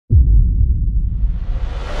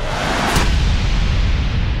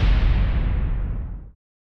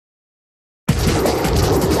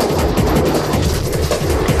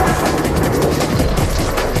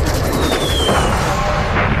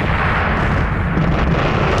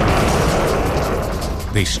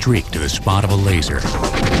they streak to the spot of a laser, the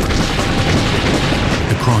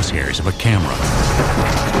crosshairs of a camera,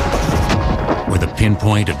 or the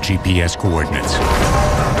pinpoint of GPS coordinates,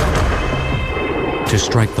 to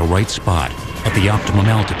strike the right spot at the optimum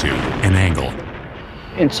altitude and angle.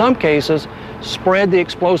 In some cases, spread the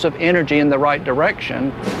explosive energy in the right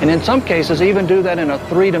direction, and in some cases even do that in a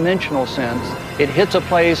three-dimensional sense. It hits a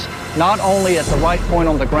place not only at the right point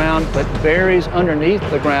on the ground, but buries underneath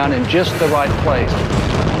the ground in just the right place.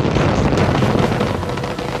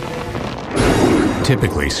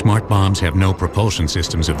 Typically, smart bombs have no propulsion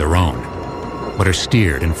systems of their own, but are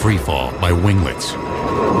steered in free fall by winglets.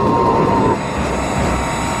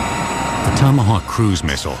 The Tomahawk cruise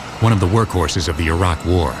missile, one of the workhorses of the Iraq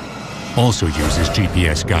War, also uses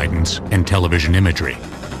GPS guidance and television imagery.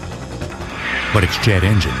 But its jet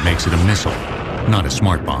engine makes it a missile, not a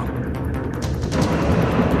smart bomb.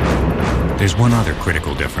 There's one other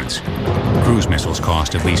critical difference. Cruise missiles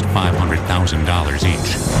cost at least $500,000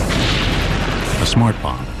 each. A smart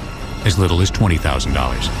bomb, as little as $20,000.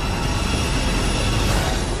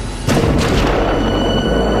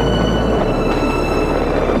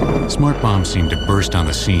 Smart bombs seemed to burst on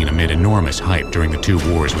the scene amid enormous hype during the two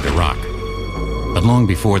wars with Iraq. But long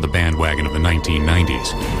before the bandwagon of the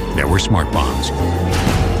 1990s, there were smart bombs.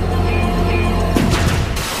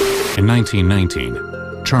 In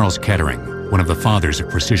 1919, Charles Kettering, one of the fathers of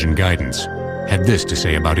precision guidance, had this to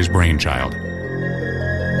say about his brainchild.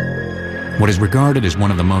 What is regarded as one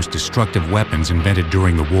of the most destructive weapons invented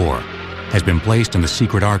during the war has been placed in the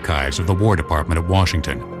secret archives of the War Department at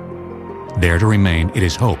Washington. There to remain, it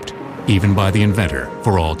is hoped, even by the inventor,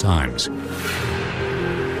 for all times.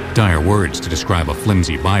 Dire words to describe a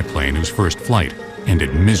flimsy biplane whose first flight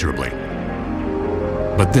ended miserably.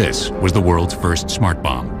 But this was the world's first smart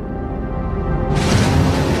bomb.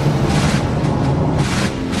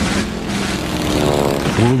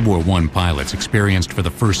 World War I pilots experienced for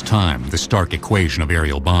the first time the stark equation of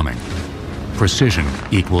aerial bombing. Precision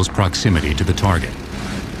equals proximity to the target.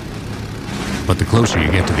 But the closer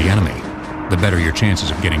you get to the enemy, the better your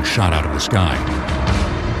chances of getting shot out of the sky.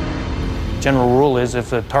 General rule is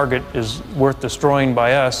if the target is worth destroying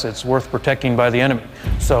by us, it's worth protecting by the enemy.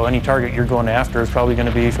 So any target you're going after is probably going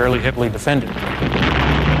to be fairly heavily defended.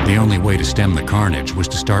 The only way to stem the carnage was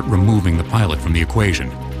to start removing the pilot from the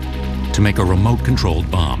equation, to make a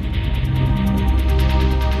remote-controlled bomb.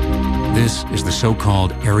 This is the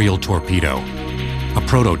so-called aerial torpedo, a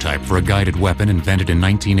prototype for a guided weapon invented in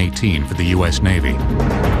 1918 for the U.S. Navy.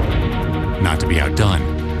 Not to be outdone,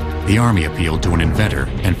 the Army appealed to an inventor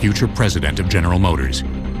and future president of General Motors.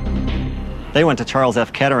 They went to Charles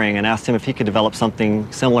F. Kettering and asked him if he could develop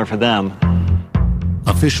something similar for them.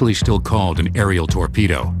 Officially still called an aerial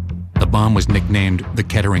torpedo, the bomb was nicknamed the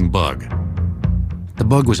Kettering Bug. The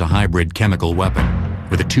Bug was a hybrid chemical weapon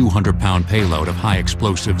with a 200-pound payload of high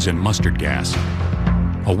explosives and mustard gas.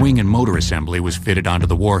 A wing and motor assembly was fitted onto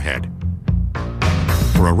the warhead.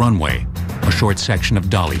 For a runway, a short section of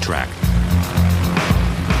dolly track.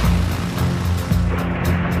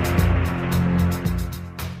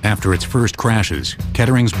 After its first crashes,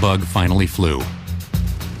 Kettering's Bug finally flew.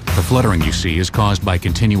 The fluttering you see is caused by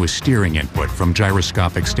continuous steering input from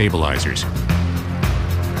gyroscopic stabilizers.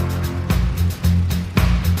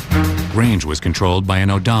 Range was controlled by an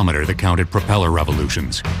odometer that counted propeller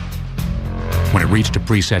revolutions. When it reached a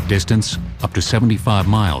preset distance, up to 75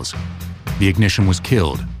 miles, the ignition was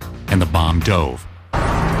killed and the bomb dove.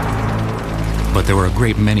 But there were a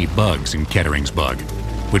great many bugs in Kettering's Bug,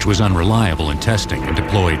 which was unreliable in testing and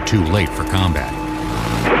deployed too late for combat.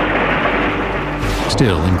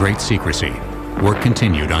 Still, in great secrecy, work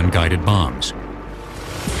continued on guided bombs.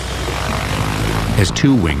 As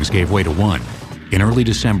two wings gave way to one, in early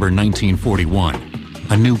December 1941,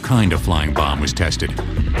 a new kind of flying bomb was tested.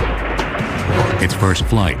 Its first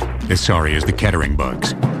flight, as sorry as the Kettering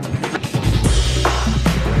Bugs.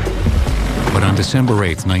 But on December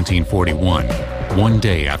 8, 1941, one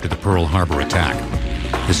day after the Pearl Harbor attack,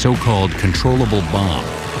 the so-called controllable bomb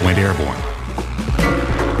went airborne.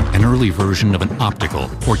 An early version of an optical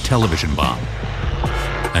or television bomb.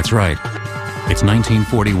 That's right. It's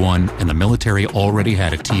 1941 and the military already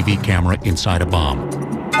had a TV camera inside a bomb.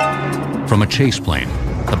 From a chase plane,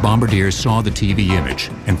 the bombardiers saw the TV image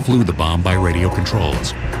and flew the bomb by radio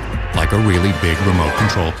controls, like a really big remote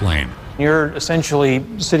control plane. You're essentially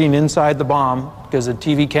sitting inside the bomb because the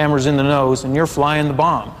TV camera's in the nose and you're flying the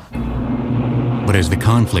bomb. But as the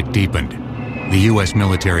conflict deepened, the U.S.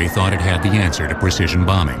 military thought it had the answer to precision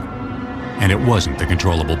bombing, and it wasn't the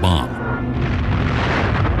controllable bomb.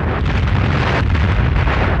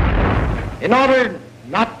 In order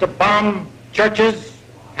not to bomb churches,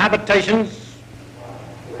 habitations,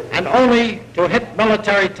 and only to hit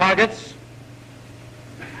military targets.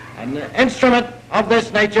 An instrument of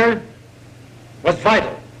this nature was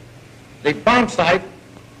vital. The bomb sight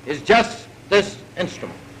is just this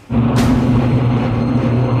instrument.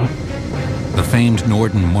 The famed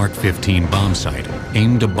Norden Mark 15 bomb sight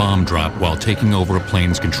aimed a bomb drop while taking over a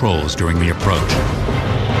plane's controls during the approach.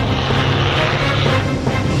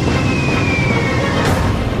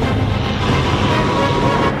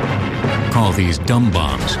 Call these dumb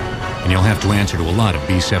bombs, and you'll have to answer to a lot of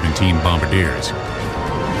B-17 bombardiers.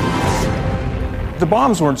 The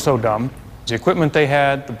bombs weren't so dumb. The equipment they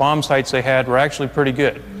had, the bomb sights they had were actually pretty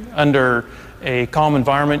good. Under a calm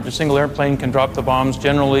environment, a single airplane can drop the bombs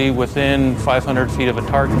generally within 500 feet of a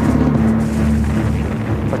target.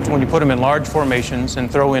 But when you put them in large formations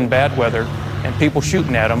and throw in bad weather and people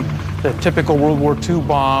shooting at them, the typical World War II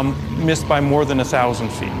bomb missed by more than 1,000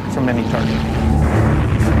 feet from any target.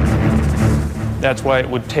 That's why it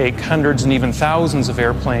would take hundreds and even thousands of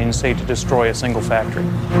airplanes, say, to destroy a single factory.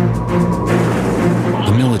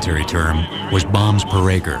 The military term was bombs per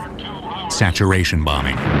acre, saturation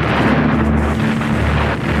bombing.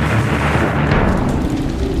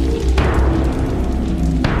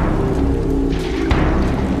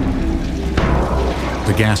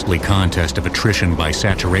 The ghastly contest of attrition by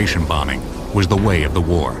saturation bombing was the way of the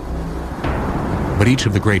war. But each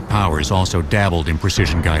of the great powers also dabbled in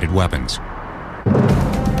precision-guided weapons.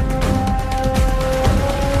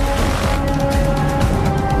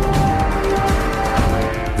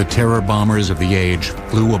 The terror bombers of the age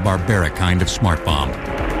flew a barbaric kind of smart bomb.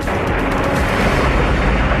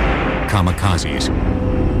 Kamikazes.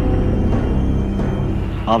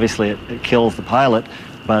 Obviously, it kills the pilot,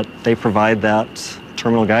 but they provide that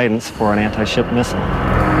terminal guidance for an anti-ship missile.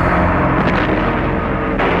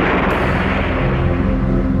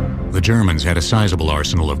 The Germans had a sizable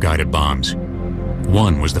arsenal of guided bombs.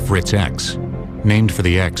 One was the Fritz X, named for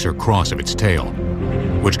the X or cross of its tail,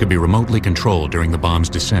 which could be remotely controlled during the bomb's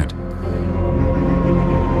descent.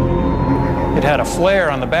 It had a flare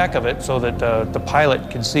on the back of it so that the pilot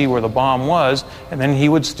could see where the bomb was, and then he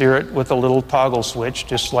would steer it with a little toggle switch,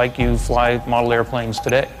 just like you fly model airplanes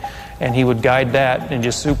today. And he would guide that and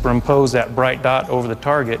just superimpose that bright dot over the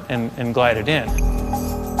target and glide it in.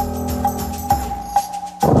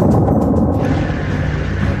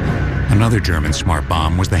 Another German smart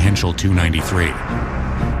bomb was the Henschel 293,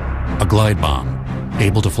 a glide bomb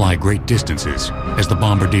able to fly great distances as the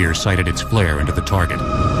bombardier sighted its flare into the target.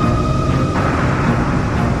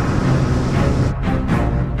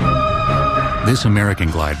 This American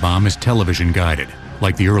glide bomb is television guided,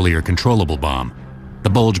 like the earlier controllable bomb. The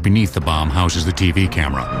bulge beneath the bomb houses the TV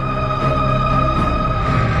camera.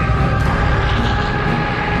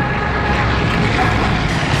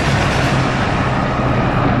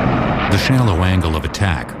 The shallow angle of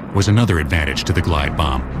attack was another advantage to the glide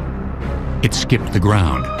bomb. It skipped the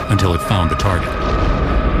ground until it found the target.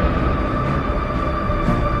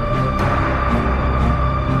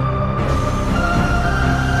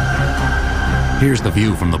 Here's the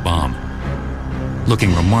view from the bomb,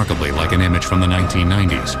 looking remarkably like an image from the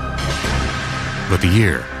 1990s. But the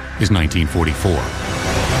year is 1944.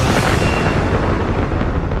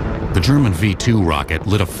 The German V-2 rocket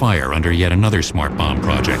lit a fire under yet another smart bomb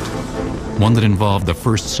project, one that involved the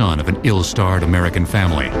first son of an ill-starred American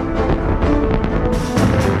family.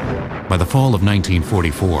 By the fall of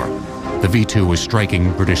 1944, the V-2 was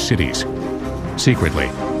striking British cities. Secretly,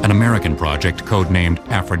 an American project codenamed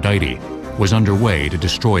Aphrodite was underway to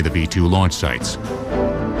destroy the V-2 launch sites.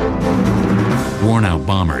 Worn-out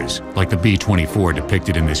bombers, like the B-24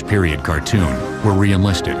 depicted in this period cartoon, were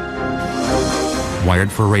re-enlisted.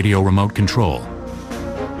 Wired for radio remote control.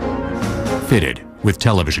 Fitted with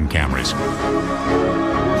television cameras.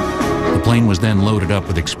 The plane was then loaded up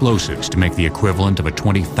with explosives to make the equivalent of a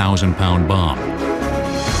 20,000-pound bomb.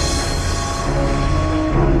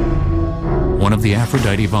 One of the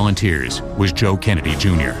Aphrodite volunteers was Joe Kennedy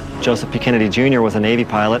Jr. Joseph P. Kennedy Jr. was a Navy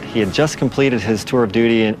pilot. He had just completed his tour of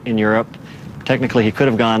duty in Europe. Technically, he could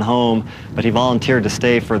have gone home, but he volunteered to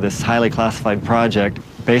stay for this highly classified project.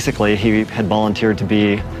 Basically, he had volunteered to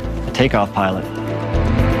be a takeoff pilot.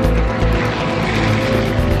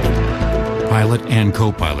 Pilot and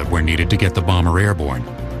co-pilot were needed to get the bomber airborne,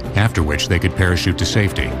 after which they could parachute to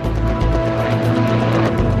safety.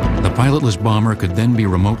 The pilotless bomber could then be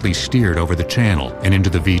remotely steered over the channel and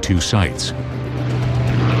into the V-2 sites.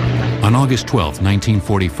 On August 12,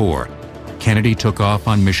 1944, Kennedy took off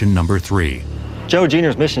on mission number 3. Joe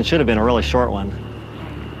Jr.'s mission should have been a really short one.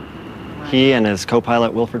 He and his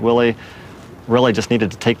co-pilot, Wilfred Willey, really just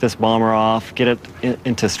needed to take this bomber off, get it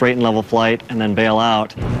into straight and level flight, and then bail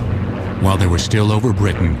out. While they were still over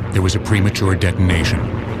Britain, there was a premature detonation.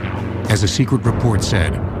 As a secret report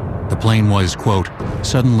said, the plane was, quote,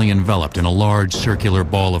 suddenly enveloped in a large circular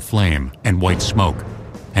ball of flame and white smoke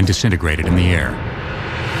and disintegrated in the air.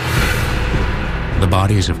 The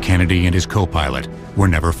bodies of Kennedy and his co-pilot were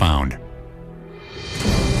never found.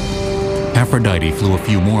 Aphrodite flew a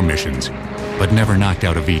few more missions, but never knocked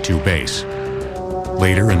out a V-2 base.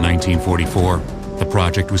 Later, in 1944, the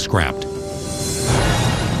project was scrapped.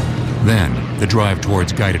 Then, the drive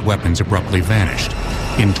towards guided weapons abruptly vanished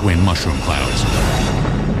in twin mushroom clouds.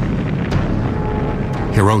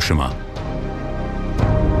 Hiroshima,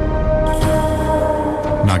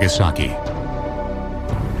 Nagasaki.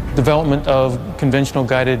 Development of conventional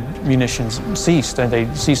guided munitions ceased, and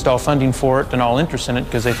they ceased all funding for it and all interest in it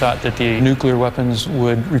because they thought that the nuclear weapons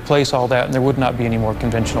would replace all that and there would not be any more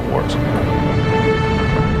conventional wars.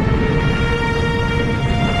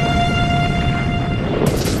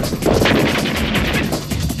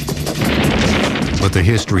 But the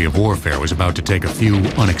history of warfare was about to take a few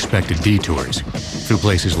unexpected detours through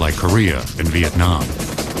places like Korea and Vietnam,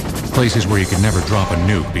 places where you could never drop a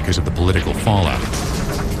nuke because of the political fallout,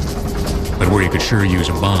 but where you could sure use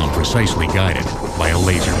a bomb precisely guided by a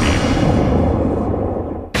laser beam.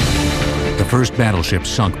 The first battleship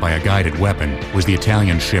sunk by a guided weapon was the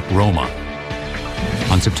Italian ship Roma.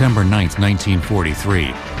 On September 9,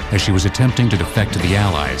 1943, as she was attempting to defect to the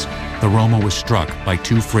Allies, the Roma was struck by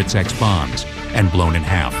 2 Fritz X bombs and blown in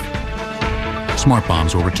half. Smart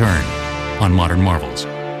bombs will return on Modern Marvels.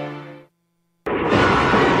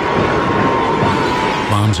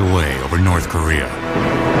 Bombs away over North Korea.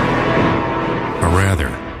 Or rather,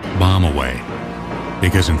 bomb away.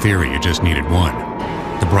 Because in theory you just needed one.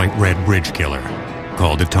 The bright red bridge killer,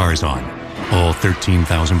 called a Tarzan, all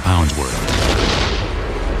 13,000 pounds worth.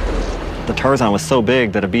 The Tarzan was so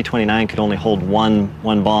big that a B-29 could only hold one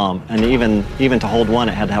bomb, and even to hold one,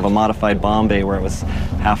 it had to have a modified bomb bay where it was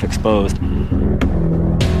half exposed.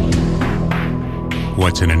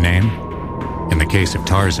 What's in a name? In the case of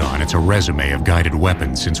Tarzan, it's a resume of guided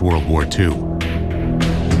weapons since World War II.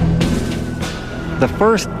 The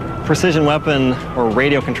first precision weapon or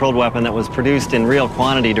radio-controlled weapon that was produced in real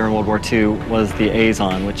quantity during World War II was the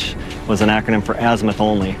Azon, which was an acronym for azimuth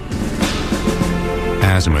only.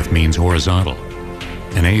 Azimuth means horizontal.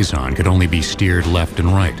 An Azon could only be steered left and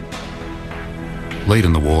right. Late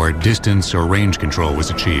in the war, distance or range control was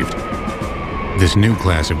achieved. This new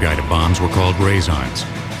class of guided bombs were called Razons,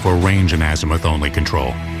 for range and azimuth only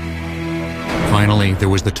control. Finally, there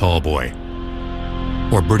was the Tall Boy,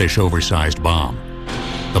 or British oversized bomb,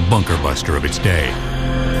 the bunker buster of its day.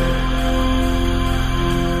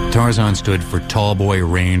 Tarzan stood for Tall Boy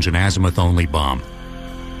Range and Azimuth Only Bomb.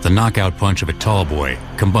 The knockout punch of a Tall Boy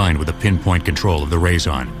combined with the pinpoint control of the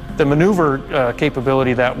Razon. The maneuver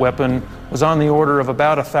capability of that weapon was on the order of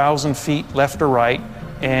about 1,000 feet left or right,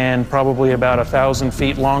 and probably about 1,000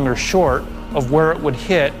 feet long or short of where it would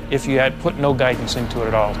hit if you had put no guidance into it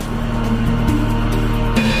at all.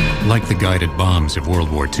 Like the guided bombs of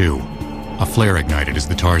World War II, a flare ignited as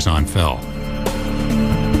the Tarzan fell.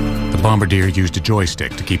 The bombardier used a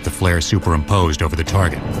joystick to keep the flare superimposed over the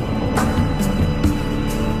target.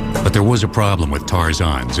 But there was a problem with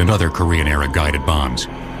Tarzans and other Korean-era guided bombs.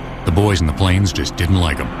 The boys in the planes just didn't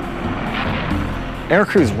like them. Air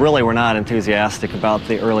crews really were not enthusiastic about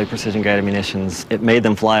the early precision-guided munitions. It made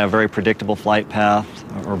them fly a very predictable flight path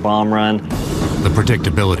or bomb run. The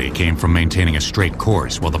predictability came from maintaining a straight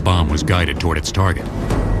course while the bomb was guided toward its target,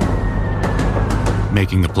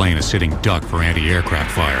 making the plane a sitting duck for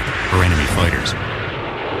anti-aircraft fire or enemy fighters.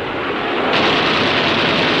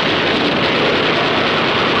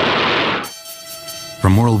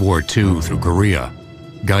 From World War II through Korea,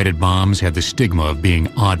 guided bombs had the stigma of being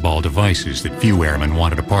oddball devices that few airmen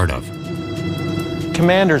wanted a part of.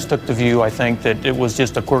 Commanders took the view, I think, that it was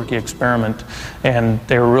just a quirky experiment, and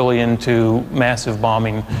they were really into massive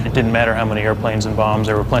bombing. It didn't matter how many airplanes and bombs,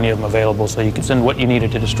 there were plenty of them available, so you could send what you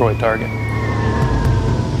needed to destroy a target.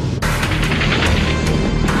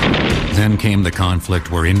 Then came the conflict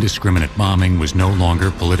where indiscriminate bombing was no longer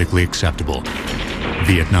politically acceptable: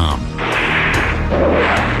 Vietnam.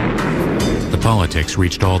 The politics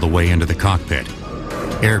reached all the way into the cockpit.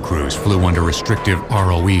 Air crews flew under restrictive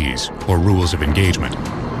ROEs, or rules of engagement,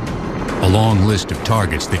 a long list of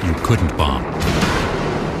targets that you couldn't bomb.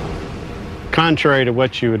 Contrary to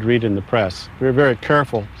what you would read in the press, we were very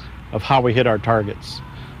careful of how we hit our targets.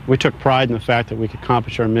 We took pride in the fact that we could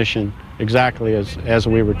accomplish our mission exactly as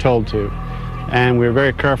we were told to, and we were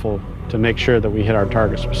very careful to make sure that we hit our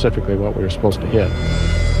target specifically what we were supposed to hit.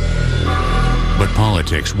 But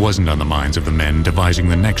politics wasn't on the minds of the men devising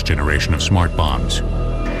the next generation of smart bombs.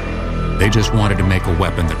 They just wanted to make a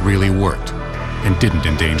weapon that really worked and didn't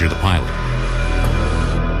endanger the pilot.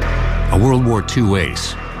 A World War II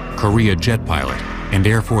ace, Korea jet pilot, and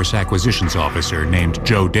Air Force acquisitions officer named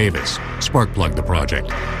Joe Davis spark-plugged the project.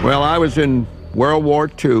 Well, I was in World War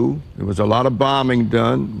II. There was a lot of bombing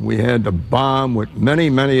done. We had to bomb with many,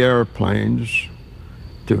 many airplanes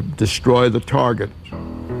to destroy the target.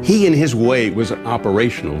 He, in his way, was an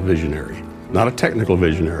operational visionary, not a technical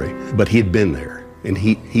visionary, but he had been there, and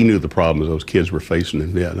he knew the problems those kids were facing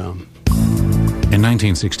in Vietnam. In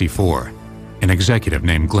 1964, an executive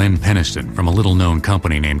named Glenn Peniston from a little-known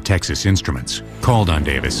company named Texas Instruments called on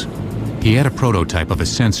Davis. He had a prototype of a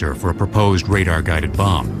sensor for a proposed radar-guided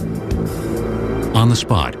bomb. On the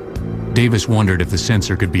spot, Davis wondered if the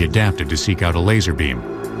sensor could be adapted to seek out a laser beam.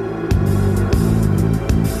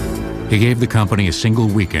 He gave the company a single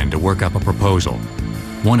weekend to work up a proposal.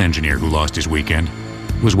 One engineer who lost his weekend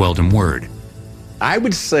was Weldon Word. I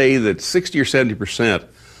would say that 60 or 70%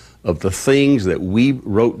 of the things that we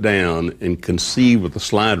wrote down and conceived with the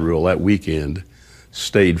slide rule that weekend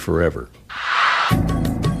stayed forever.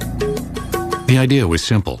 The idea was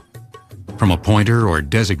simple. From a pointer or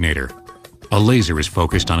designator, a laser is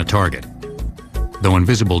focused on a target. Though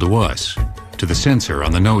invisible to us, to the sensor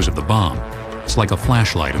on the nose of the bomb, it's like a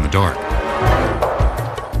flashlight in the dark.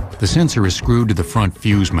 The sensor is screwed to the front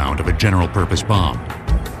fuse mount of a general-purpose bomb.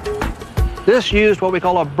 This used what we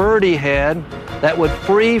call a birdie head that would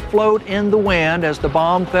free float in the wind as the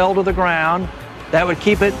bomb fell to the ground. That would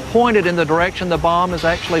keep it pointed in the direction the bomb is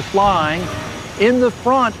actually flying. In the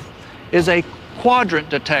front is a quadrant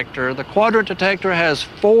detector. The quadrant detector has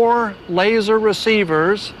 4 laser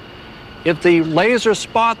receivers. If the laser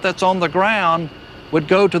spot that's on the ground would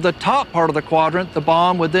go to the top part of the quadrant, the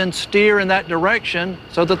bomb would then steer in that direction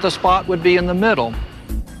so that the spot would be in the middle.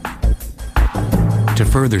 To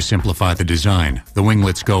further simplify the design, the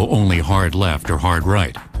winglets go only hard left or hard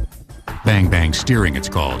right. Bang-bang steering, it's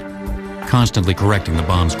called, constantly correcting the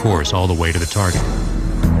bomb's course all the way to the target.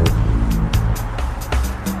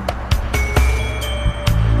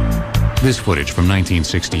 This footage from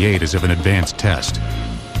 1968 is of an advanced test.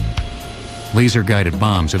 Laser-guided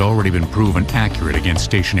bombs had already been proven accurate against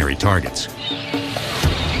stationary targets.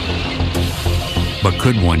 But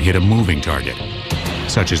could one hit a moving target,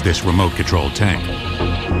 such as this remote-controlled tank?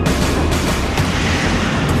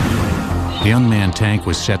 The unmanned tank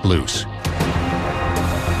was set loose.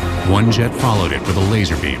 One jet followed it with a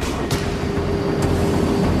laser beam,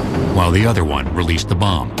 while the other one released the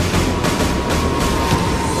bomb.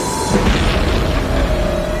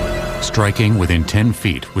 Striking within 10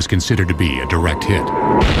 feet was considered to be a direct hit.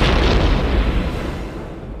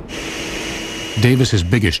 Davis's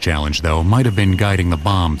biggest challenge, though, might have been guiding the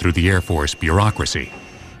bomb through the Air Force bureaucracy.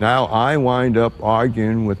 Now I wind up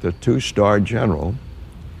arguing with the 2-star general.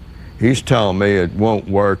 He's telling me it won't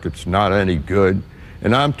work, it's not any good.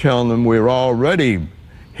 And I'm telling him we're already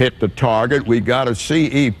hit the target. We got a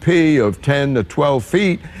CEP of 10 to 12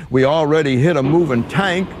 feet. We already hit a moving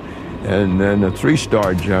tank. And then the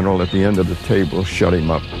 3-star general at the end of the table shut him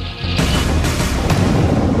up.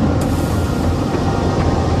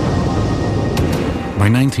 By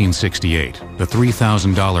 1968, the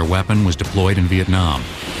 $3,000 weapon was deployed in Vietnam.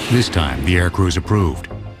 This time, the air crews approved.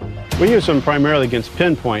 We use them primarily against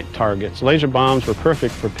pinpoint targets. Laser bombs were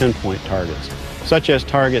perfect for pinpoint targets, such as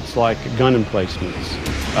targets like gun emplacements,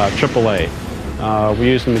 AAA. We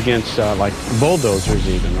use them against like bulldozers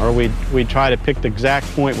even, or we'd try to pick the exact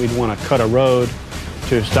point we'd want to cut a road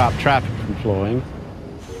to stop traffic from flowing.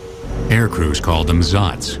 Air crews called them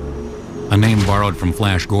Zots, a name borrowed from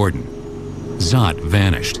Flash Gordon. Zot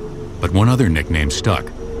vanished, but one other nickname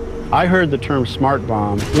stuck. I heard the term smart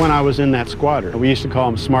bomb when I was in that squadron. We used to call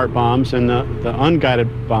them smart bombs, and the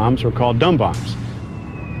unguided bombs were called dumb bombs.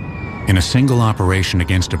 In a single operation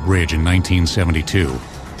against a bridge in 1972,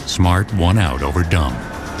 Smart won out over dumb.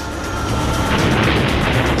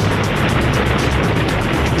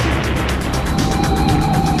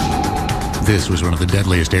 This was one of the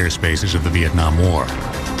deadliest airspaces of the Vietnam War.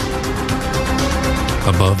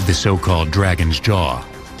 Above the so-called Dragon's Jaw,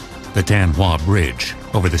 the Tan Hoa Bridge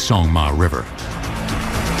over the Song Ma River.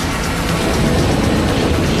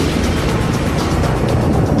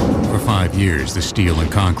 For 5 years, the steel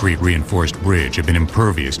and concrete reinforced bridge had been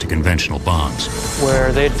impervious to conventional bombs.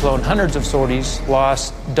 Where they'd flown hundreds of sorties,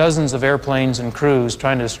 lost dozens of airplanes and crews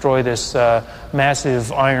trying to destroy this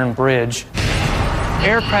massive iron bridge.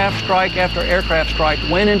 Aircraft strike after aircraft strike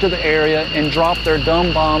went into the area and dropped their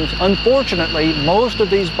dumb bombs. Unfortunately, most of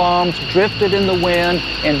these bombs drifted in the wind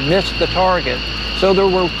and missed the target. So there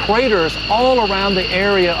were craters all around the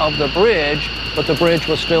area of the bridge, but the bridge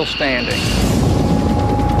was still standing.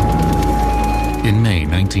 In May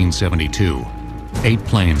 1972, 8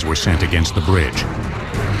 planes were sent against the bridge.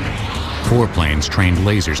 4 planes trained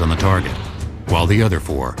lasers on the target, while the other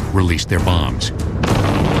 4 released their bombs.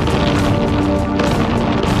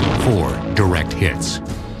 4 direct hits,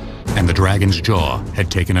 and the Dragon's jaw had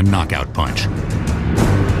taken a knockout punch.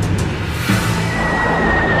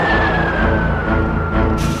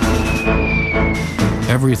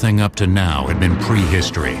 Everything up to now had been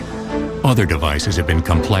prehistory. Other devices had been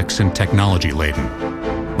complex and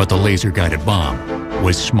technology-laden, but the laser-guided bomb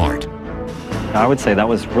was smart. I would say that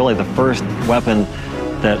was really the first weapon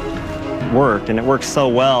that worked, and it worked so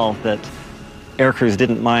well that air crews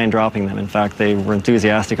didn't mind dropping them. In fact, they were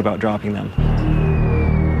enthusiastic about dropping them.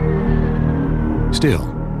 Still,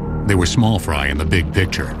 they were small fry in the big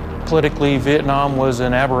picture. Politically, Vietnam was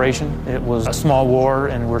an aberration. It was a small war,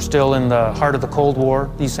 and we're still in the heart of the Cold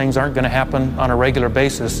War. These things aren't going to happen on a regular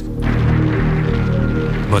basis.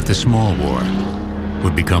 But the small war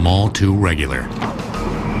would become all too regular,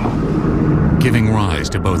 giving rise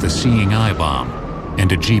to both a seeing eye bomb and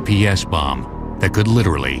a GPS bomb that could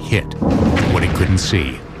literally hit what it couldn't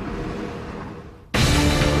see.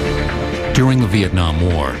 During the Vietnam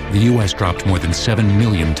War, the U.S. dropped more than 7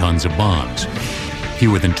 million tons of bombs,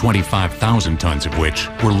 fewer than 25,000 tons of which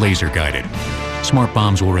were laser-guided. Smart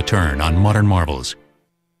bombs will return on Modern Marvels.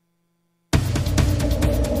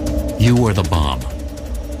 You are the bomb,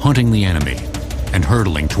 hunting the enemy and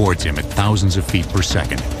hurtling towards him at thousands of feet per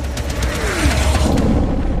second.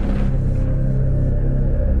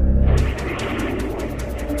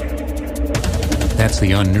 That's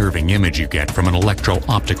the unnerving image you get from an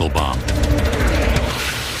electro-optical bomb.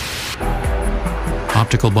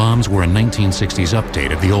 Optical bombs were a 1960s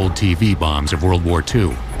update of the old TV bombs of World War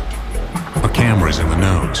II. A camera's in the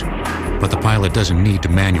nose, but the pilot doesn't need to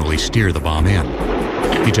manually steer the bomb in.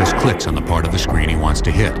 He just clicks on the part of the screen he wants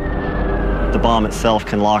to hit. The bomb itself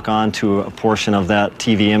can lock on to a portion of that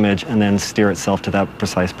TV image and then steer itself to that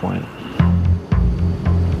precise point.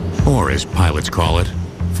 Or, as pilots call it,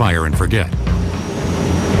 fire and forget.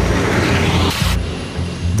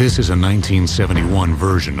 This is a 1971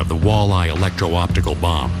 version of the Walleye electro-optical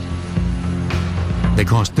bomb. They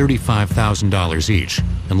cost $35,000 each,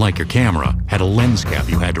 and like your camera, had a lens cap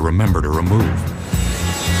you had to remember to remove.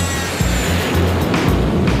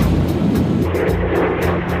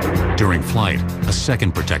 During flight, a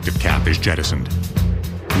second protective cap is jettisoned.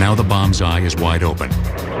 Now the bomb's eye is wide open.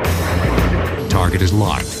 Target is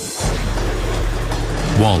locked.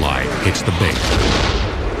 Walleye hits the bait.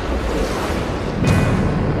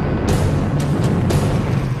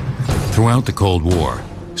 Throughout the Cold War,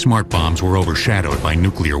 smart bombs were overshadowed by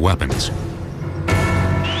nuclear weapons.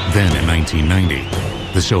 Then in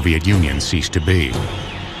 1990, the Soviet Union ceased to be.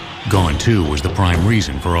 Gone too was the prime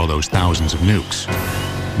reason for all those thousands of nukes.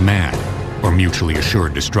 MAD, or mutually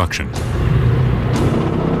assured destruction.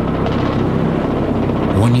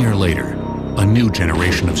 1 year later, a new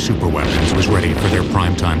generation of superweapons was ready for their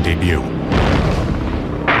primetime debut.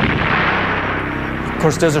 Of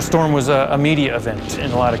course, Desert Storm was a media event in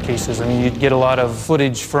a lot of cases. I mean, you'd get a lot of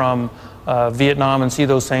footage from Vietnam and see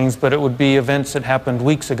those things, but it would be events that happened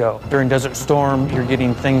weeks ago. During Desert Storm, you're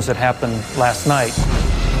getting things that happened last night.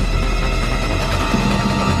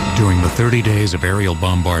 During the 30 days of aerial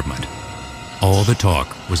bombardment, all the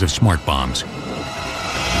talk was of smart bombs.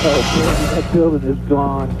 Oh, that building is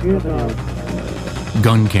gone, you know.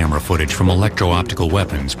 Gun camera footage from electro-optical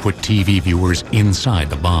weapons put TV viewers inside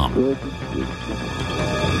the bomb.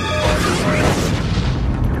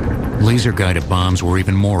 Laser-guided bombs were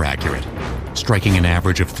even more accurate, striking an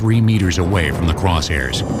average of 3 meters away from the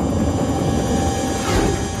crosshairs.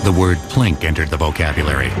 The word plink entered the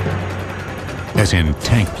vocabulary, as in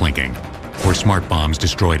tank plinking, where smart bombs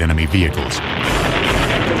destroyed enemy vehicles.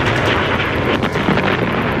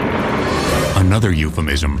 Another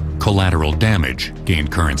euphemism, collateral damage,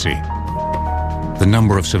 gained currency. The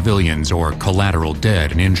number of civilians or collateral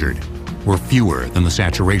dead and injured were fewer than the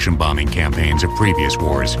saturation bombing campaigns of previous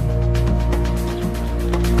wars.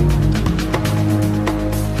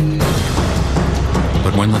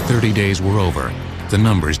 But when the 30 days were over, the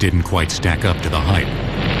numbers didn't quite stack up to the hype.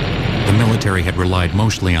 The military had relied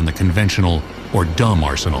mostly on the conventional or dumb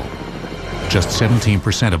arsenal. Just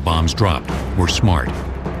 17% of bombs dropped were smart.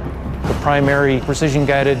 The primary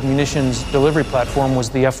precision-guided munitions delivery platform was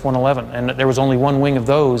the F-111, and there was only one wing of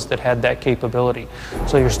those that had that capability.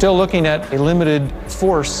 So you're still looking at a limited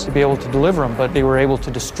force to be able to deliver them, but they were able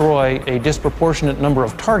to destroy a disproportionate number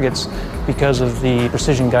of targets because of the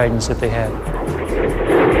precision guidance that they had.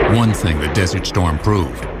 One thing that Desert Storm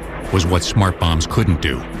proved was what smart bombs couldn't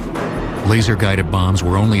do. Laser-guided bombs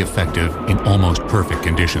were only effective in almost perfect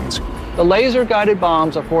conditions. The laser-guided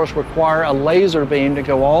bombs, of course, require a laser beam to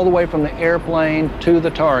go all the way from the airplane to the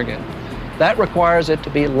target. That requires it to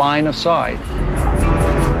be line of sight.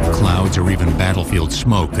 Clouds or even battlefield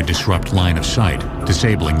smoke could disrupt line of sight,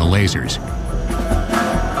 disabling the lasers.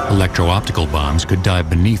 Electro-optical bombs could dive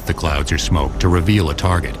beneath the clouds or smoke to reveal a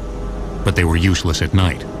target, but they were useless at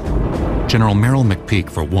night. General Merrill McPeak,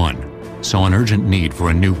 for one, saw an urgent need for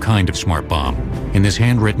a new kind of smart bomb. In this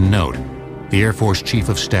handwritten note, the Air Force Chief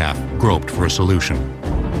of Staff groped for a solution.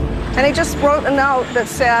 And he just wrote a note that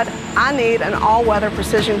said, I need an all-weather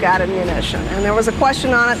precision-guided munition. And there was a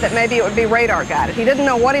question on it that maybe it would be radar-guided. He didn't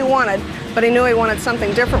know what he wanted, but he knew he wanted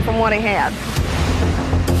something different from what he had.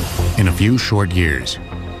 In a few short years,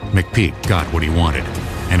 McPeak got what he wanted,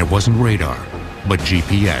 and it wasn't radar, but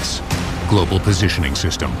GPS, Global Positioning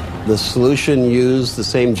System. The solution used the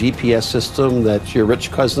same GPS system that your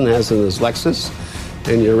rich cousin has in his Lexus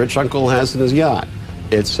and your rich uncle has in his yacht.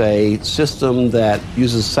 It's a system that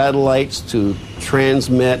uses satellites to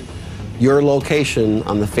transmit your location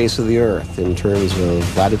on the face of the Earth in terms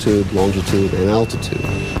of latitude, longitude, and altitude.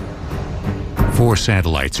 4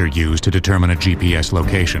 satellites are used to determine a GPS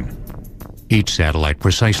location. Each satellite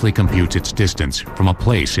precisely computes its distance from a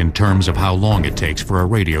place in terms of how long it takes for a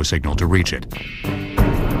radio signal to reach it.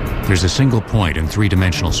 There's a single point in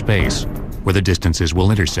 3-dimensional space where the distances will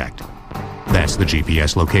intersect. That's the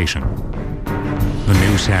GPS location. The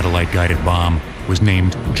new satellite-guided bomb was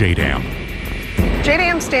named JDAM.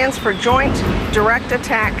 JDAM stands for Joint Direct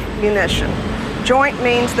Attack Munition. Joint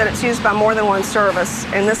means that it's used by more than one service.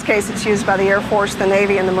 In this case, it's used by the Air Force, the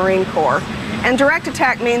Navy, and the Marine Corps. And direct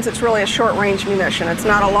attack means it's really a short-range munition. It's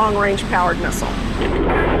not a long-range powered missile.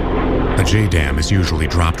 A JDAM is usually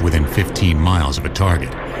dropped within 15 miles of a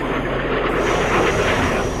target.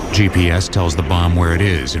 GPS tells the bomb where it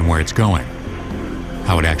is and where it's going.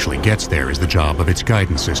 How it actually gets there is the job of its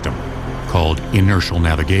guidance system, called inertial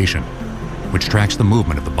navigation, which tracks the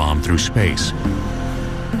movement of the bomb through space.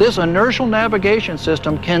 This inertial navigation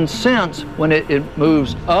system can sense when it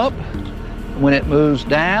moves up, when it moves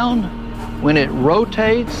down, when it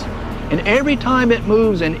rotates, and every time it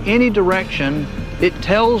moves in any direction, it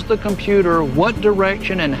tells the computer what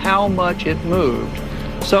direction and how much it moved.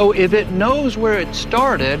 So if it knows where it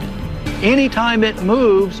started, anytime it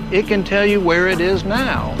moves, it can tell you where it is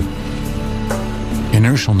now.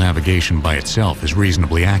 Inertial navigation by itself is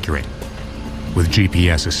reasonably accurate. With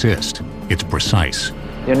GPS assist, it's precise.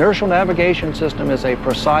 The inertial navigation system is a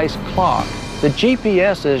precise clock. The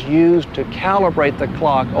GPS is used to calibrate the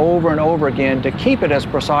clock over and over again to keep it as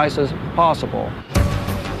precise as possible.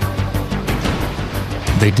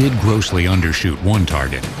 They did grossly undershoot one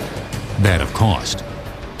target, that of cost.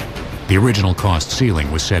 The original cost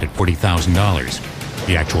ceiling was set at $40,000.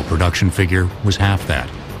 The actual production figure was half that.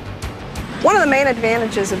 One of the main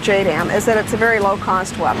advantages of JDAM is that it's a very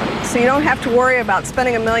low-cost weapon. So you don't have to worry about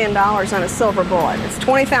spending $1 million on a silver bullet. It's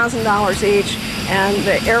 $20,000 each, and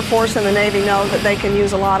the Air Force and the Navy know that they can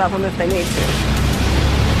use a lot of them if they need to.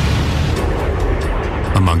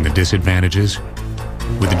 Among the disadvantages,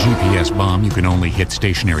 with a GPS bomb, you can only hit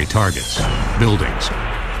stationary targets, buildings,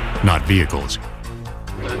 not vehicles.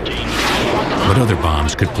 But other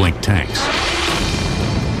bombs could blink tanks.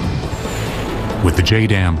 With the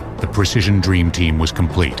JDAM, the Precision Dream Team was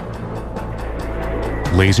complete.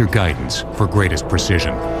 Laser guidance for greatest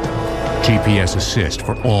precision. GPS assist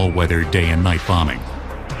for all-weather day and night bombing.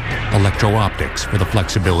 Electro-optics for the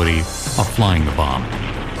flexibility of flying the bomb.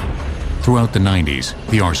 Throughout the 90s,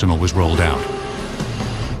 the arsenal was rolled out.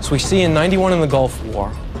 So we see in 91 in the Gulf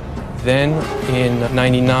War, then in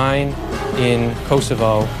 99 in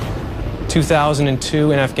Kosovo,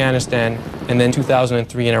 2002 in Afghanistan, and then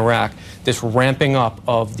 2003 in Iraq, this ramping up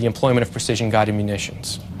of the employment of precision-guided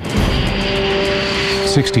munitions.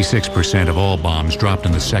 66% of all bombs dropped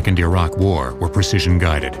in the Second Iraq War were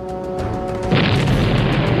precision-guided.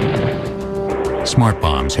 Smart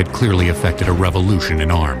bombs had clearly effected a revolution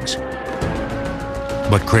in arms.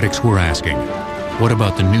 But critics were asking, what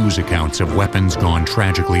about the news accounts of weapons gone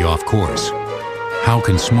tragically off course? How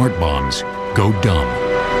can smart bombs go dumb?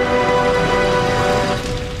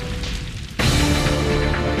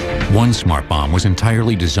 One smart bomb was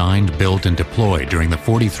entirely designed, built, and deployed during the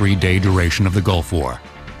 43-day duration of the Gulf War.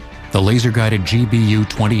 The laser-guided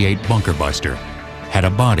GBU-28 bunker buster had a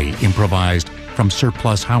body improvised from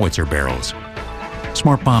surplus howitzer barrels.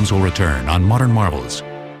 Smart bombs will return on Modern Marvels.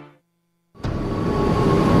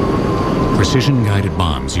 Precision-guided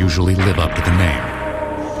bombs usually live up to the name.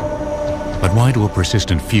 But why do a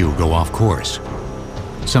persistent few go off course?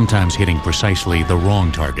 Sometimes hitting precisely the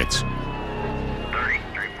wrong targets.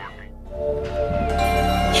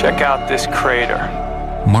 Check out this crater.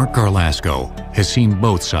 Mark Garlasco has seen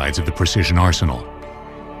both sides of the precision arsenal.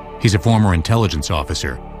 He's a former intelligence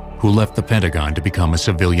officer who left the Pentagon to become a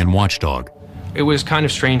civilian watchdog. It was kind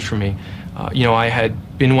of strange for me. I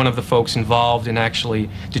had been one of the folks involved in actually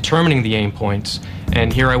determining the aim points,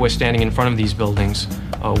 and here I was standing in front of these buildings,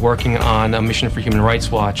 working on a mission for Human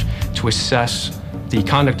Rights Watch to assess the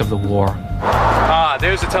conduct of the war.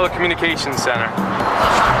 There's the telecommunications center.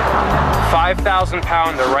 5,000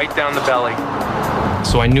 pounder right down the belly.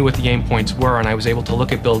 So I knew what the aim points were, and I was able to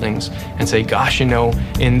look at buildings and say, gosh,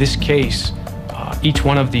 in this case, each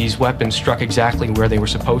one of these weapons struck exactly where they were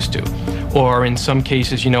supposed to. Or in some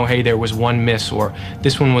cases, hey, there was one miss, or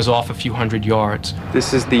this one was off a few hundred yards.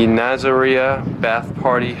 This is the Nazaria Bath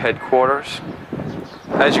Party headquarters.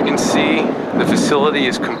 As you can see, the facility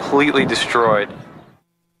is completely destroyed.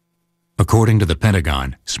 According to the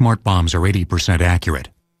Pentagon, smart bombs are 80% accurate.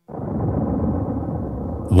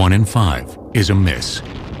 1 in 5 is a miss.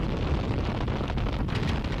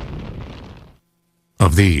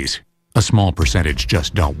 Of these, a small percentage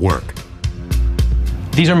just don't work.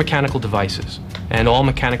 These are mechanical devices, and all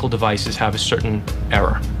mechanical devices have a certain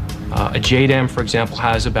error. A JDAM, for example,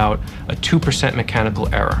 has about a 2%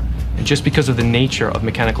 mechanical error. And just because of the nature of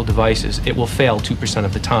mechanical devices, it will fail 2%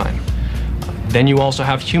 of the time. Then you also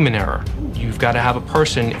have human error. You've got to have a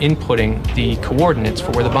person inputting the coordinates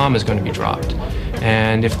for where the bomb is going to be dropped.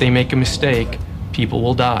 And if they make a mistake, people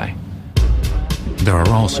will die. There are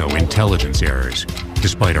also intelligence errors,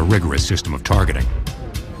 despite a rigorous system of targeting.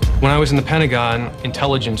 When I was in the Pentagon,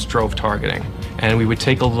 intelligence drove targeting, and we would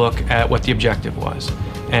take a look at what the objective was.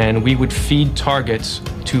 And we would feed targets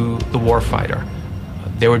to the warfighter.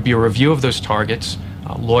 There would be a review of those targets.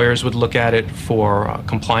 Lawyers would look at it for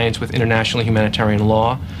compliance with international humanitarian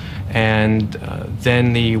law, and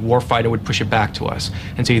then the warfighter would push it back to us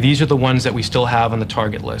and say, these are the ones that we still have on the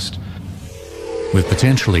target list. With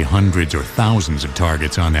potentially hundreds or thousands of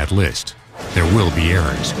targets on that list, there will be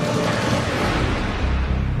errors.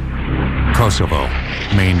 Kosovo,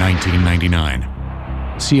 May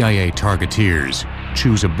 1999. CIA targeteers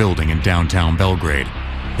choose a building in downtown Belgrade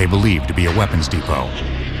they believe to be a weapons depot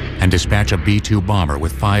and dispatch a B-2 bomber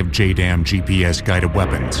with 5 JDAM GPS-guided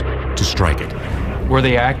weapons to strike it. Were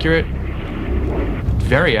they accurate?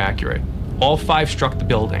 Very accurate. All 5 struck the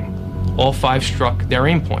building. All 5 struck their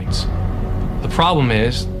aim points. The problem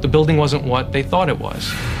is, the building wasn't what they thought it was.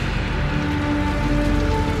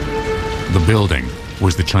 The building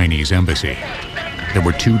was the Chinese embassy. There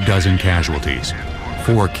were 24 casualties,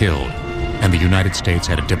 4 killed, and the United States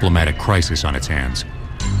had a diplomatic crisis on its hands.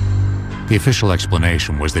 The official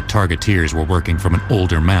explanation was that targeteers were working from an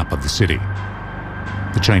older map of the city.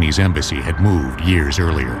 The Chinese embassy had moved years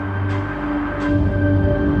earlier.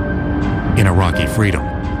 In Iraqi freedom,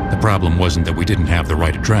 the problem wasn't that we didn't have the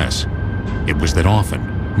right address. It was that often,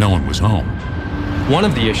 no one was home. One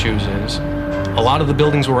of the issues is, a lot of the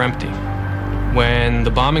buildings were empty. When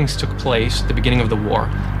the bombings took place at the beginning of the war,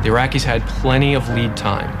 the Iraqis had plenty of lead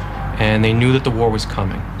time, and they knew that the war was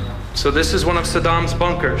coming. So this is one of Saddam's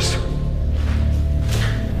bunkers.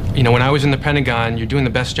 When I was in the Pentagon, you're doing the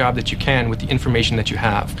best job that you can with the information that you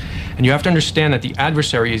have. And you have to understand that the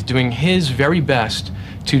adversary is doing his very best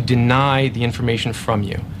to deny the information from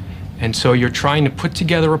you. And so you're trying to put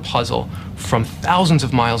together a puzzle from thousands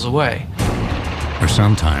of miles away. Or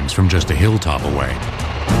sometimes from just a hilltop away.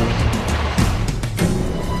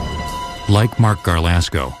 Like Mark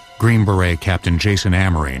Garlasco, Green Beret Captain Jason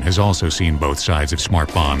Amarine has also seen both sides of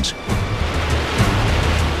smart bombs.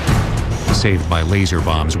 Saved by laser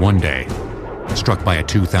bombs one day, struck by a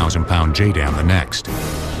 2,000-pound JDAM the next,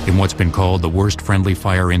 in what's been called the worst friendly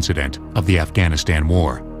fire incident of the Afghanistan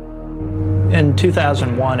War. In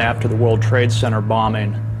 2001, after the World Trade Center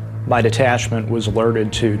bombing, my detachment was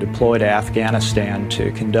alerted to deploy to Afghanistan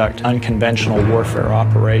to conduct unconventional warfare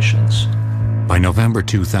operations. By November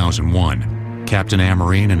 2001, Captain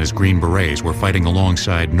Amarine and his Green Berets were fighting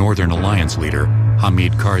alongside Northern Alliance leader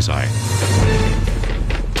Hamid Karzai.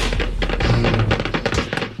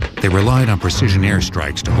 They relied on precision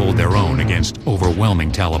airstrikes to hold their own against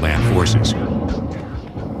overwhelming Taliban forces.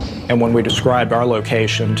 And when we described our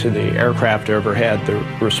location to the aircraft overhead, the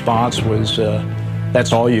response was,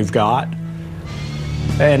 that's all you've got?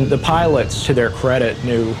 And the pilots, to their credit,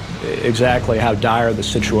 knew exactly how dire the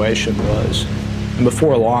situation was. And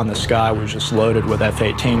before long, the sky was just loaded with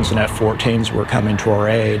F-18s and F-14s were coming to our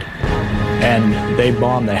aid. And they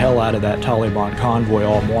bombed the hell out of that Taliban convoy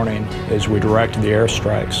all morning as we directed the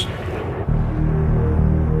airstrikes.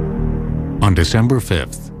 On December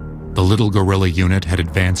 5th, the little guerrilla unit had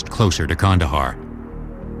advanced closer to Kandahar.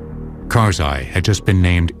 Karzai had just been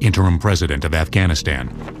named interim president of Afghanistan.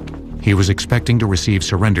 He was expecting to receive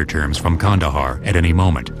surrender terms from Kandahar at any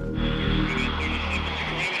moment.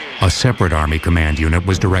 A separate Army command unit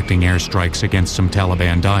was directing airstrikes against some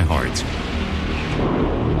Taliban diehards.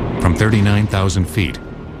 From 39,000 feet,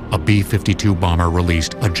 a B-52 bomber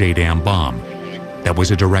released a JDAM bomb that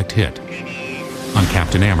was a direct hit on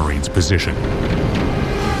Captain Amarine's position.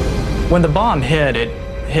 When the bomb hit, it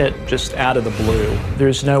hit just out of the blue.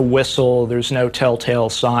 There's no whistle, there's no telltale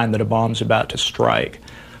sign that a bomb's about to strike.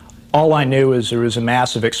 All I knew is there was a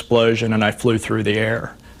massive explosion and I flew through the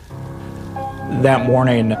air. That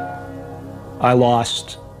morning, I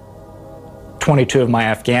lost 22 of my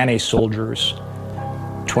Afghani soldiers,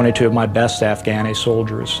 22 of my best Afghani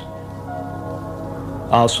soldiers.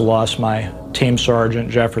 I also lost my team sergeant,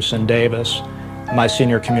 Jefferson Davis, my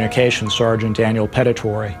senior communications sergeant, Daniel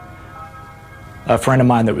Pettitori. A friend of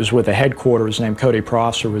mine that was with the headquarters named Cody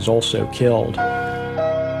Prosser was also killed.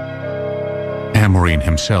 Amarine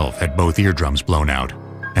himself had both eardrums blown out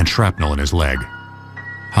and shrapnel in his leg.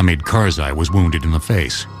 Hamid Karzai was wounded in the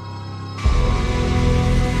face.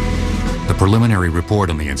 The preliminary report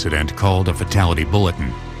on the incident, called a fatality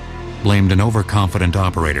bulletin, blamed an overconfident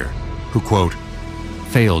operator who, quote,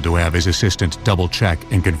 failed to have his assistant double-check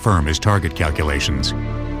and confirm his target calculations.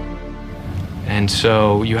 And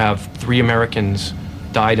so you have 3 Americans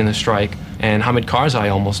died in the strike, and Hamid Karzai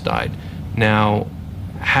almost died. Now,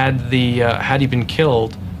 had he been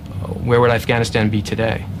killed, where would Afghanistan be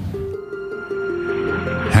today?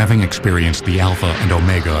 Having experienced the alpha and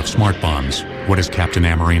omega of smart bombs, what does Captain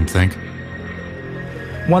Amarine think?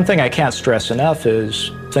 One thing I can't stress enough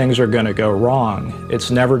is things are going to go wrong.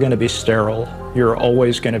 It's never going to be sterile. You're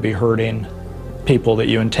always going to be hurting people that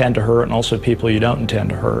you intend to hurt and also people you don't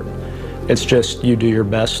intend to hurt. It's just you do your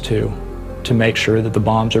best to make sure that the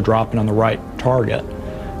bombs are dropping on the right target.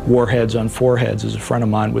 Warheads on foreheads, as a friend of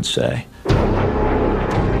mine would say.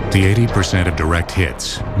 The 80% of direct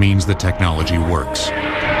hits means the technology works.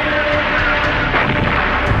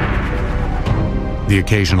 The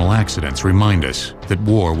occasional accidents remind us that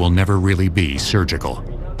war will never really be surgical.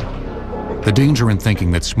 The danger in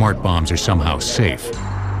thinking that smart bombs are somehow safe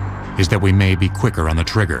is that we may be quicker on the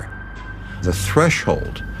trigger. The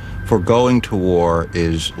threshold for going to war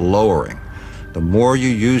is lowering. The more you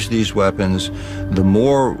use these weapons, the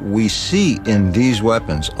more we see in these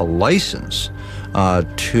weapons a license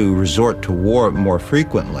to resort to war more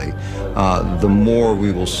frequently, the more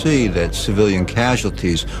we will see that civilian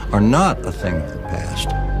casualties are not a thing of the past.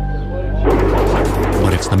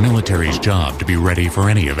 But it's the military's job to be ready for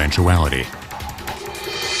any eventuality.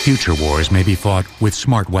 Future wars may be fought with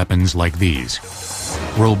smart weapons like these,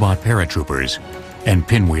 robot paratroopers and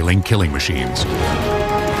pinwheeling killing machines.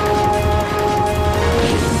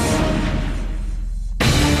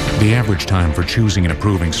 The average time for choosing and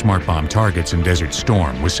approving smart bomb targets in Desert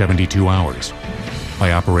Storm was 72 hours.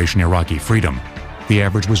 By Operation Iraqi Freedom, the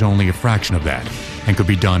average was only a fraction of that and could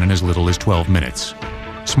be done in as little as 12 minutes.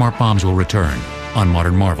 Smart bombs will return on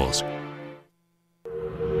Modern Marvels.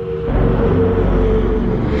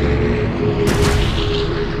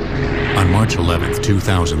 On March 11,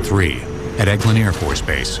 2003, at Eglin Air Force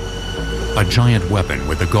Base, a giant weapon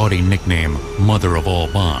with the gaudy nickname Mother of All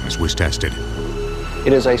Bombs was tested.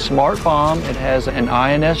 It is a smart bomb. It has an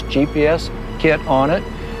INS GPS kit on it.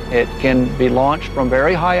 It can be launched from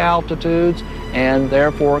very high altitudes and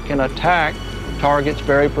therefore can attack targets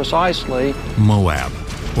very precisely. Moab,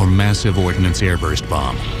 or Massive Ordnance Airburst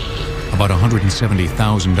Bomb, about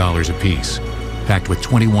 $170,000 apiece, packed with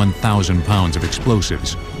 21,000 pounds of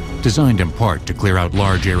explosives, designed in part to clear out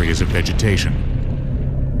large areas of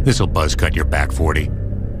vegetation. This'll buzz cut your back 40,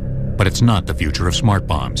 but it's not the future of smart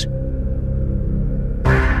bombs.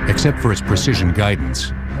 Except for its precision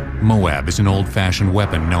guidance, Moab is an old-fashioned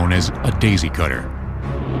weapon known as a daisy cutter.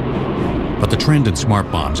 But the trend in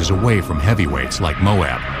smart bombs is away from heavyweights like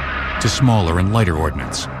Moab to smaller and lighter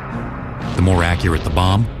ordnance. The more accurate the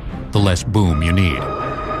bomb, the less boom you need.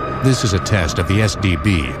 This is a test of the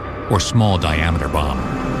SDB, or small diameter bomb.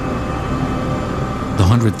 The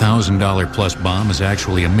 $100,000 plus bomb is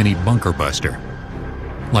actually a mini bunker buster.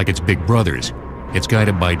 Like its big brothers, it's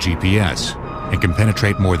guided by GPS and can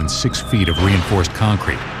penetrate more than 6 feet of reinforced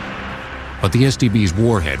concrete. But the SDB's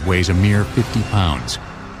warhead weighs a mere 50 pounds.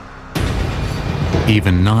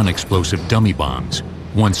 Even non-explosive dummy bombs,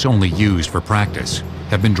 once only used for practice,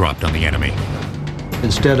 have been dropped on the enemy.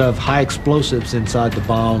 Instead of high explosives inside the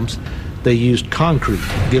bombs, they used concrete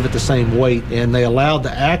to give it the same weight, and they allowed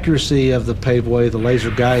the accuracy of the paveway, the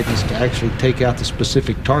laser guidance, to actually take out the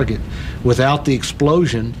specific target without the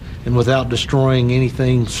explosion and without destroying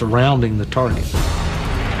anything surrounding the target.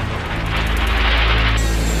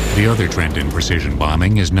 The The other trend in precision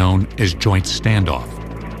bombing is known as joint standoff,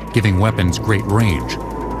 giving weapons great range,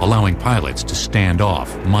 allowing pilots to stand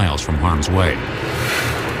off miles from harm's way.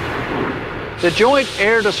 The Joint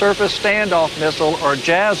Air-to-Surface Standoff Missile, or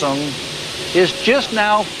JASSM, is just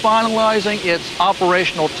now finalizing its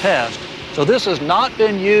operational test. So this has not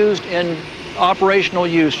been used in operational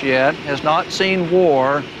use yet, has not seen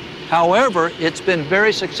war. However, it's been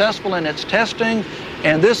very successful in its testing,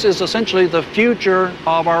 and this is essentially the future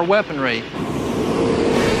of our weaponry.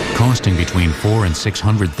 Costing between $400,000 and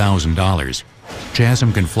 $600,000,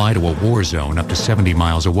 JASSM can fly to a war zone up to 70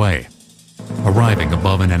 miles away. Arriving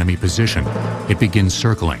above an enemy position, it begins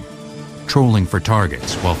circling, trolling for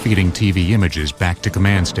targets while feeding TV images back to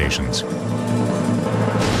command stations.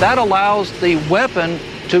 That allows the weapon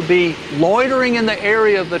to be loitering in the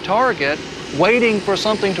area of the target, waiting for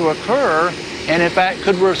something to occur, and in fact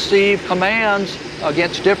could receive commands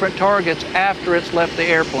against different targets after it's left the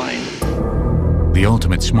airplane. The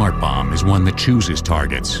ultimate smart bomb is one that chooses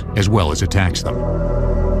targets as well as attacks them.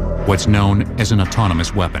 What's known as an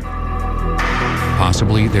autonomous weapon.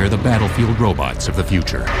 Possibly they're the battlefield robots of the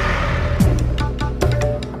future.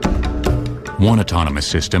 One autonomous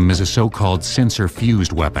system is a so-called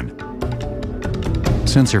sensor-fused weapon.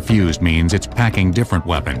 Sensor-fused means it's packing different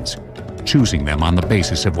weapons, choosing them on the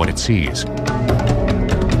basis of what it sees.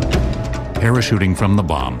 Parachuting from the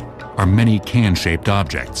bomb are many can-shaped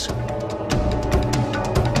objects.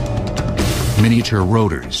 Miniature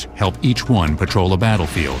rotors help each one patrol a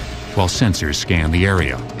battlefield while sensors scan the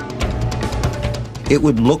area. It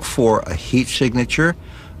would look for a heat signature.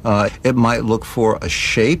 It might look for a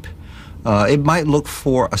shape. It might look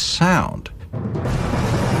for a sound.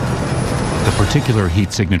 The particular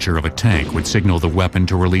heat signature of a tank would signal the weapon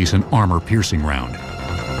to release an armor-piercing round.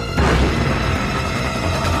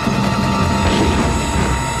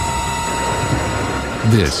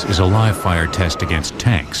 This is a live-fire test against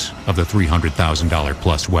tanks of the $300,000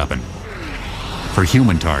 plus weapon. For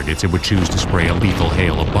human targets, it would choose to spray a lethal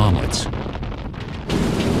hail of bomblets.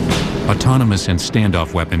 Autonomous and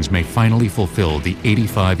standoff weapons may finally fulfill the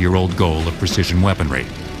 85-year-old goal of precision weaponry: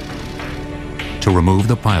 to remove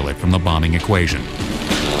the pilot from the bombing equation.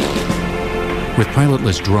 With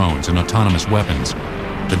pilotless drones and autonomous weapons,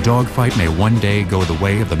 the dogfight may one day go the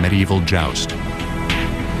way of the medieval joust.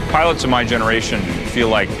 Pilots of my generation feel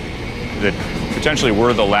like that potentially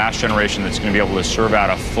we're the last generation that's going to be able to serve out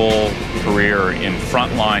a full career in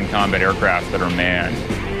frontline combat aircraft that are manned.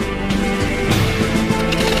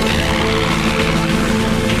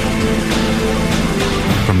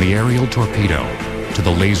 From the aerial torpedo to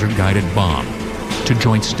the laser-guided bomb to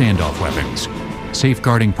joint standoff weapons,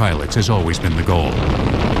 safeguarding pilots has always been the goal.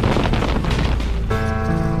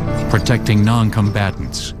 Protecting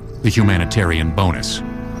non-combatants, the humanitarian bonus.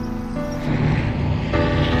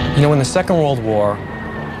 You know, in the Second World War,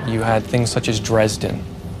 you had things such as Dresden,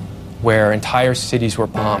 where entire cities were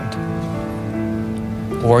bombed.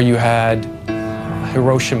 Or you had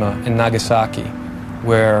Hiroshima and Nagasaki,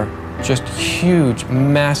 where just huge,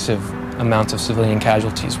 massive amounts of civilian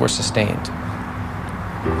casualties were sustained.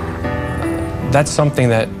 That's something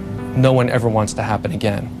that no one ever wants to happen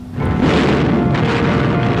again.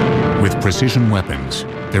 With precision weapons,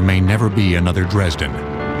 there may never be another Dresden.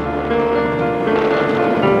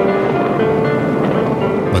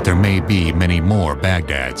 But there may be many more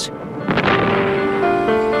Baghdads.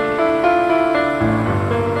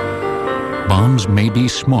 Bombs may be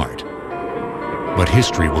smart, but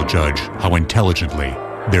history will judge how intelligently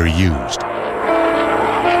they're used.